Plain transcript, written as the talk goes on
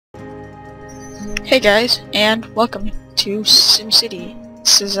Hey guys, and welcome to SimCity.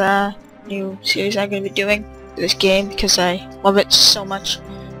 This is a new series I'm going to be doing for this game because I love it so much.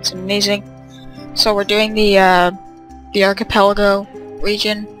 It's amazing. So we're doing the archipelago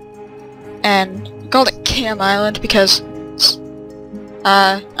region, and I called it Cam Island because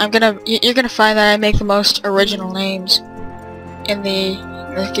you're gonna find that I make the most original names in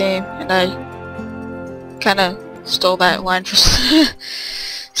the game, and I kind of stole that line from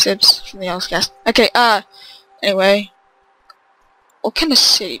Sibs from the Elscast. Okay, anyway, what kind of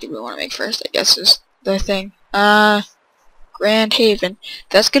city do we want to make first, I guess is the thing. Grand Haven.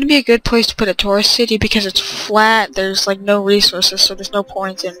 That's gonna be a good place to put a tourist city because it's flat, there's like no resources, so there's no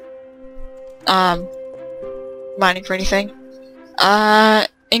point in, mining for anything.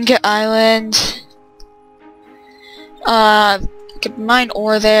 Ingot Island. We could mine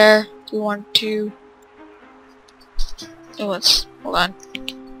ore there. We want to... Oh, let's... hold on.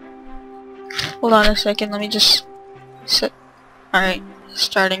 Hold on a second, let me just set... Alright,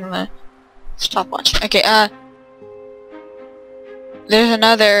 starting the stopwatch. Okay, there's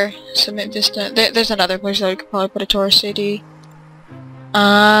another... Submit Vista... There's another place that we could probably put a tourist city.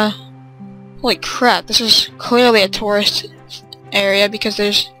 Holy crap, this is clearly a tourist area because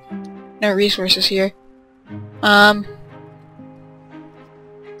there's no resources here.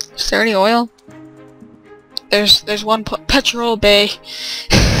 Is there any oil? There's one petrol bay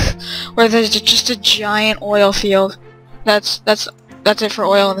where there's just a giant oil field. That's it for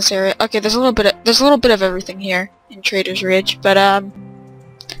oil in this area. Okay, there's a little bit of everything here in Trader's Ridge, but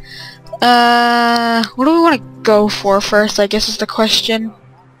what do we want to go for first, I guess is the question.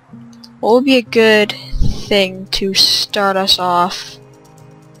 What would be a good thing to start us off?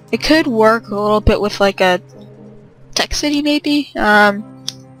 It could work a little bit with like a tech city maybe? I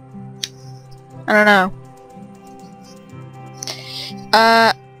don't know.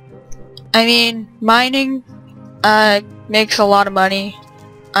 I mean, mining, makes a lot of money.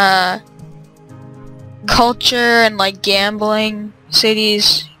 Culture and like gambling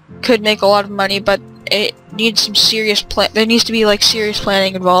cities could make a lot of money, but it needs some serious there needs to be like serious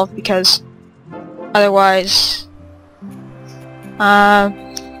planning involved because otherwise,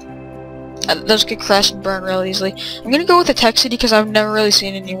 those could crash and burn real easily. I'm gonna go with a tech city because I've never really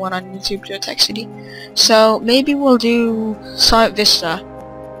seen anyone on YouTube do a tech city. So maybe we'll do Summit Vista.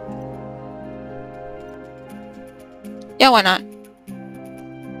 Yeah, why not?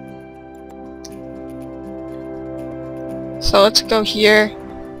 So let's go here.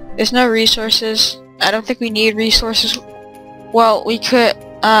 There's no resources. I don't think we need resources. Well, we could,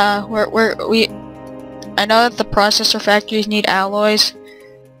 I know that the processor factories need alloys.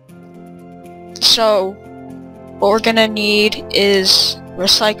 So, what we're gonna need is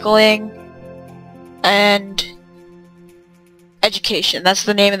recycling and education. That's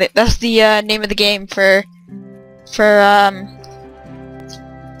the name of the name of the game for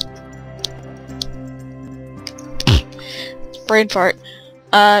brain fart.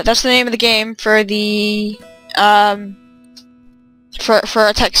 That's the name of the game for the for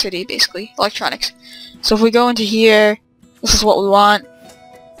a tech city, basically electronics. So if we go into here, this is what we want.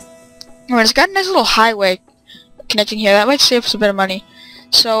 And it's got a nice little highway connecting here. That might save us a bit of money.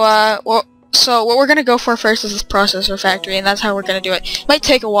 So so what we're gonna go for first is this processor factory, and that's how we're gonna do it. Might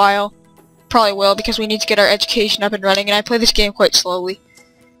take a while. Probably will, because we need to get our education up and running, and I play this game quite slowly.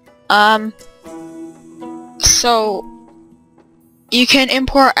 So you can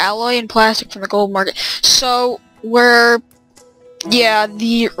import alloy and plastic from the gold market. So the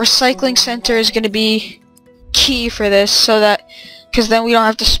recycling center is going to be key for this, so that, because then we don't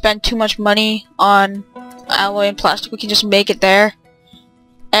have to spend too much money on alloy and plastic. We can just make it there,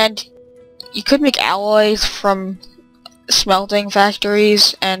 and you could make alloys from smelting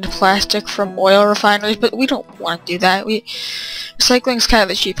factories and plastic from oil refineries, but we don't want to do that. Recycling is kind of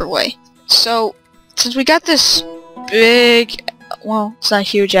the cheaper way. So since we got this big, well, it's not a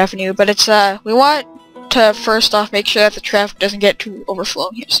huge avenue, but it's we want to first off make sure that the traffic doesn't get too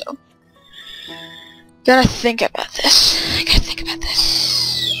overflowing here. So gotta think about this.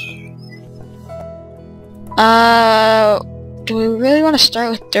 Do we really want to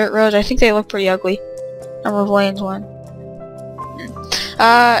start with dirt roads? I think they look pretty ugly. Number of lanes one.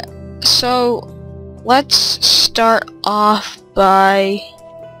 So let's start off by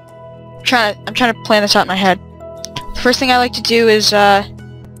I'm trying to plan this out in my head. The first thing I like to do is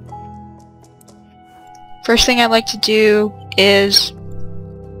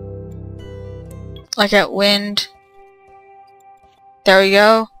like at wind. There we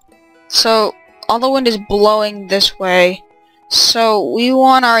go. So all the wind is blowing this way. So we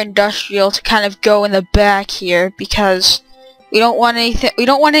want our industrial to kind of go in the back here because We don't want anything. We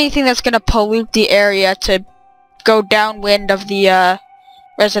don't want anything that's gonna pollute the area to go downwind of the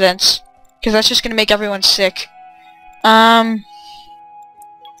residents, because that's just gonna make everyone sick. Like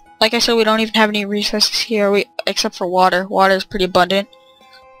I said, we don't even have any resources here. Except for water. Water is pretty abundant.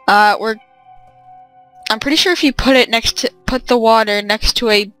 I'm pretty sure if you put the water next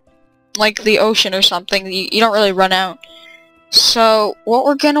to like the ocean or something, you don't really run out. So what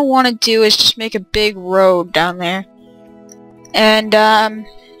we're gonna want to do is just make a big road down there, and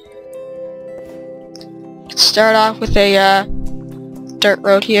let's start off with a dirt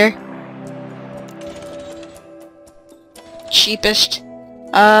road here. Cheapest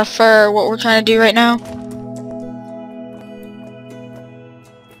for what we're trying to do right now.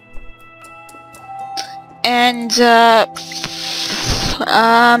 And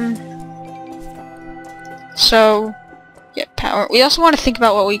so yeah, power. We also want to think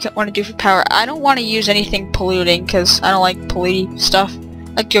about what we want to do for power. I don't want to use anything polluting because I don't like polluting stuff.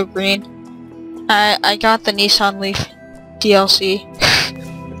 I like to go green. I got the Nissan Leaf DLC.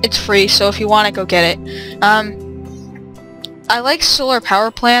 It's free, so if you want it, go get it. I like solar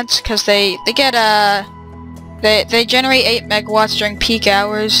power plants because they generate 8 megawatts during peak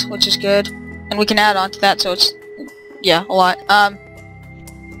hours, which is good, and we can add on to that, so it's, yeah, a lot.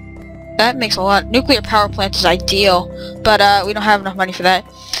 That makes a lot. Nuclear power plant is ideal, but we don't have enough money for that.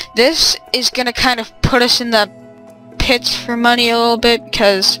 This is gonna kind of put us in the pits for money a little bit,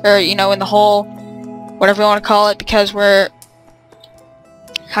 because, or you know, in the hole, whatever you want to call it, because we're,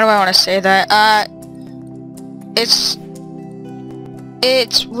 how do I want to say that?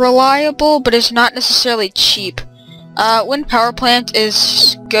 It's reliable, but it's not necessarily cheap. Wind power plant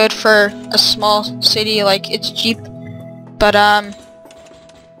is good for a small city, like, it's cheap, but,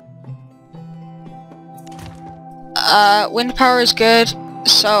 wind power is good,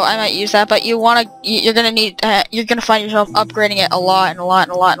 so I might use that, but you're gonna find yourself upgrading it a lot, and a lot,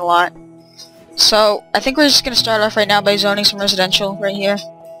 and a lot, and a lot. So, I think we're just gonna start off right now by zoning some residential right here.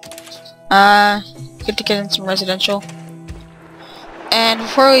 Good to get in some residential. And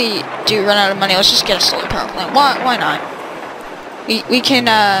before we do run out of money, let's just get a solar power plant. Why not? We can,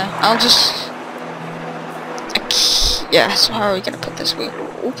 I'll just... Yeah, so how are we gonna put this?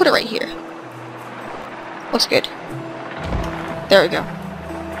 We'll put it right here. Looks good. There we go.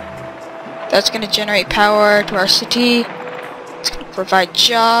 That's gonna generate power to our city. It's gonna provide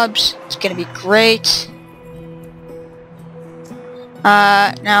jobs. It's gonna be great.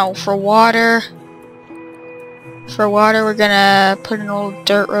 Now for water. For water, we're gonna put an old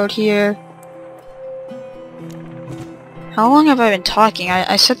dirt road here. How long have I been talking?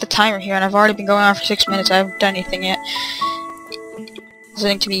 I set the timer here and I've already been going on for 6 minutes. I haven't done anything yet.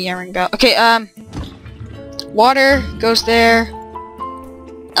 Listening to me yammering about. Okay, water goes there.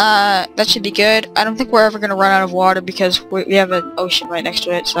 That should be good. I don't think we're ever gonna run out of water because we have an ocean right next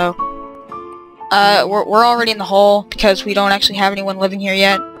to it, so. We're already in the hole because we don't actually have anyone living here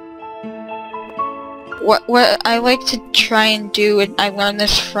yet. What I like to try and do, and I learned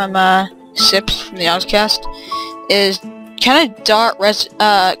this from, Sips from the Ozcast, is kind of dot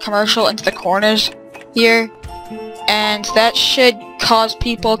commercial into the corners here, and that should cause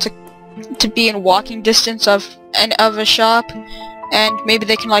people to be in walking distance of a shop, and maybe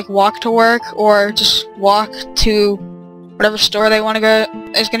they can like walk to work or just walk to whatever store they want to go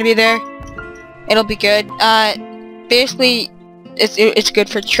is going to be there. It'll be good. Basically, it's good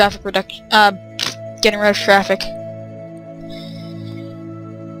for traffic reduction. Getting rid of traffic.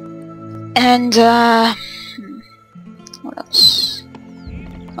 And what else?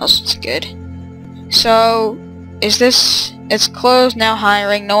 What else is good? So, it's closed, now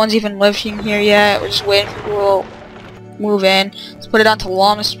hiring. No one's even living here yet. We're just waiting for people to move in. Let's put it on to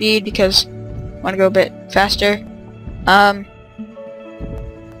llama speed because I want to go a bit faster. I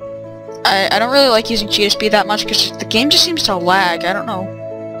don't really like using cheetah speed that much because the game just seems to lag. I don't know.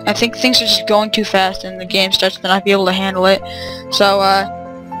 I think things are just going too fast and the game starts to not be able to handle it. So,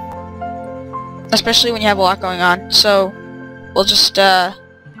 especially when you have a lot going on. So, we'll just, brain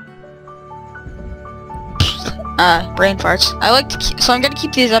farts. I like to so I'm gonna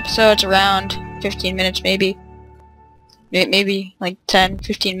keep these episodes around 15 minutes maybe. Maybe like 10,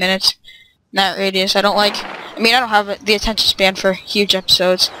 15 minutes in that radius. I don't have the attention span for huge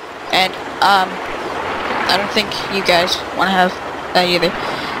episodes. And, I don't think you guys want to have that either.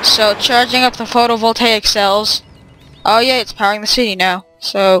 So, charging up the photovoltaic cells. Oh yeah, it's powering the city now.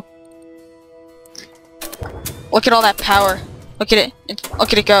 So, look at all that power. Look at it.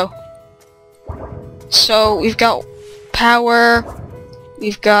 Look at it go. So, we've got power.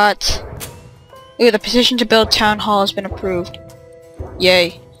 We've got... Ooh, the petition to build town hall has been approved.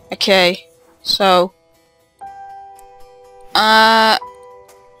 Yay. Okay. So...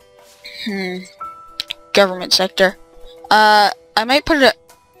 Government sector. I might put it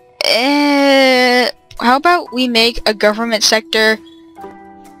how about we make a government sector?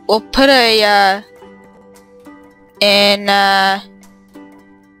 We'll put a, an,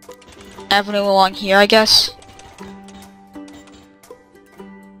 avenue along here, I guess.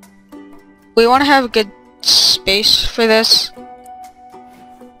 We want to have a good space for this,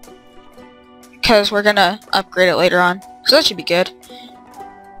 because we're gonna upgrade it later on, so that should be good.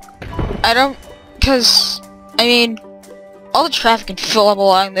 I mean, all the traffic can fill up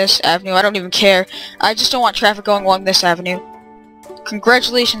along this avenue. I don't even care. I just don't want traffic going along this avenue.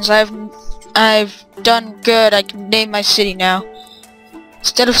 Congratulations, I've done good. I can name my city now.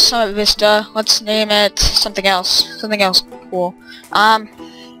 Instead of Summit Vista, let's name it something else. Something else cool. How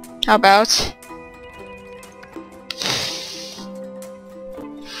about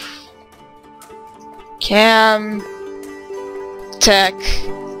Camtech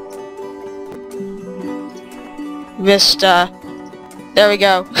Vista. There we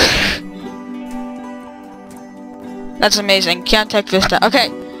go. That's amazing. Camtech Vista. Okay,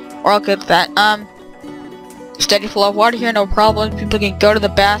 we're all good with that. Steady flow of water here, no problem. People can go to the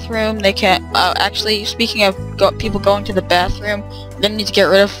bathroom. They can. Actually, speaking of people going to the bathroom, we're gonna need to get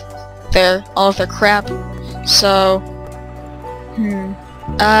rid of all of their crap. So, we're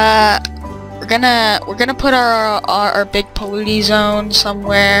gonna put our big polluting zone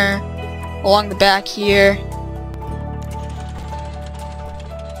somewhere along the back here.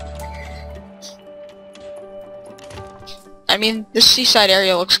 I mean, this seaside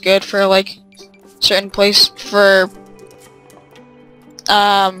area looks good for like certain place for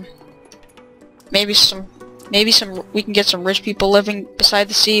maybe some we can get some rich people living beside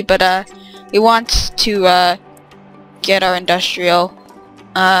the sea, but we want to get our industrial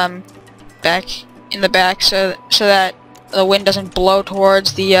back in the back so that the wind doesn't blow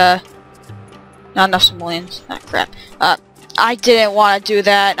towards the not enough simoleons. Ah, crap. I didn't want to do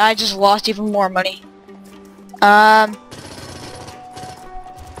that. I just lost even more money.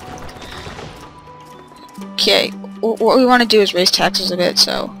 Okay, what we want to do is raise taxes a bit,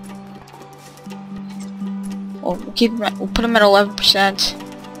 so we'll put them at 11%.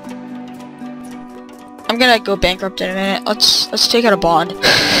 I'm gonna go bankrupt in a minute. Let's take out a bond.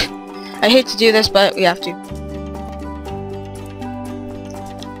 I hate to do this, but we have to.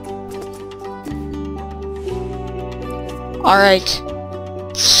 Alright.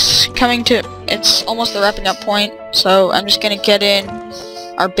 It's almost the wrapping up point, so I'm just gonna get in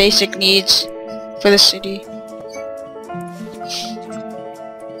our basic needs for the city.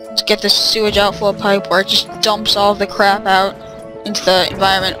 Let's get this sewage outflow pipe where it just dumps all of the crap out into the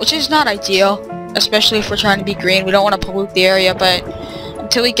environment, which is not ideal, especially if we're trying to be green. We don't want to pollute the area, but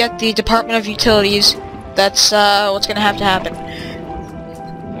until we get the Department of Utilities, that's what's gonna have to happen.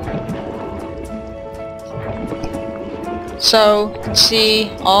 So you can see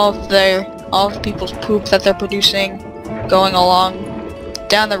all of the people's poop that they're producing going along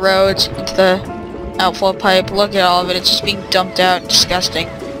down the roads into the outflow pipe. Look at all of it. It's just being dumped out. Disgusting.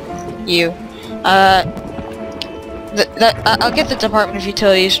 I'll get the Department of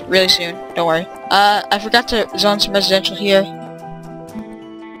Utilities really soon. Don't worry. I forgot to zone some residential here.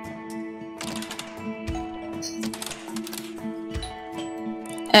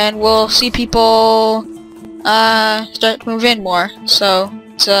 And we'll see people start to move in more. So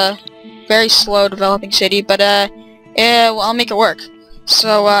it's a very slow developing city, but yeah, well, I'll make it work.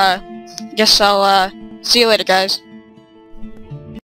 So guess I'll see you later, guys.